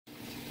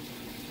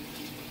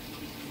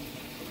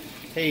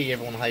Hey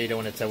everyone, how you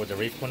doing? It's Ed with the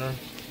Reef Corner.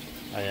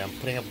 I am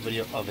putting up a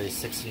video of a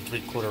 6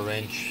 3/4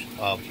 inch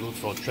blue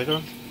throat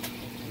trigger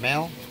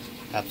male.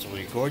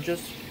 Absolutely gorgeous.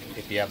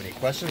 If you have any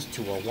questions,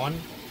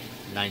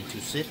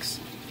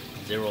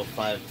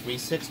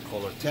 201-926-0536.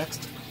 Call or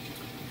text,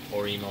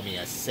 or email me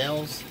at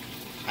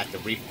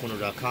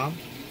sales@thereefcorner.com.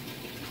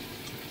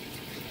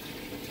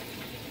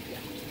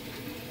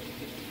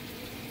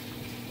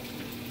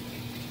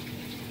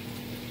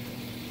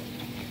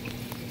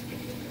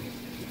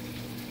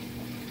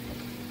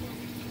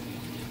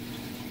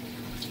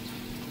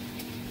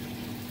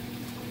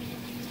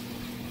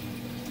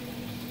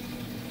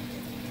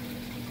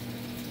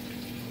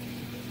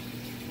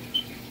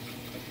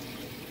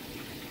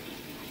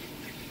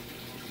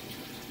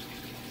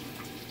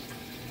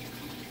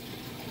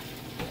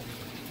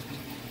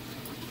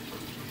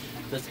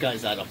 This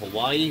guy's out of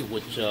Hawaii,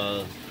 which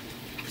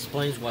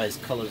explains why his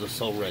colors are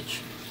so rich.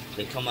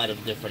 They come out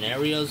of different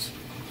areas,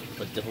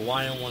 but the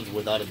Hawaiian ones,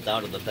 without a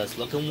doubt, are the best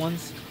looking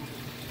ones.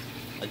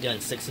 Again,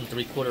 6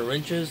 3/4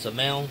 inches, a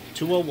male,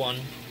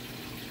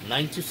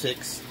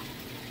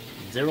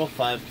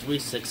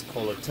 201-926-0536.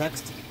 Call or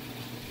text,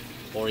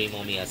 or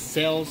email me at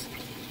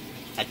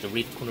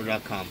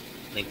sales@thereefcorner.com.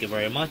 Thank you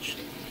very much.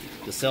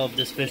 The sale of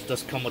this fish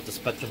does come with the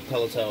Spectrum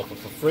pellets I offer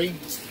for free.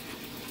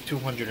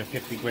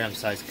 250 gram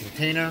size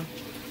container,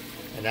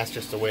 and that's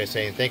just a way of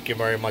saying thank you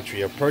very much for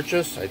your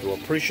purchase. I do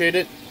appreciate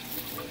it.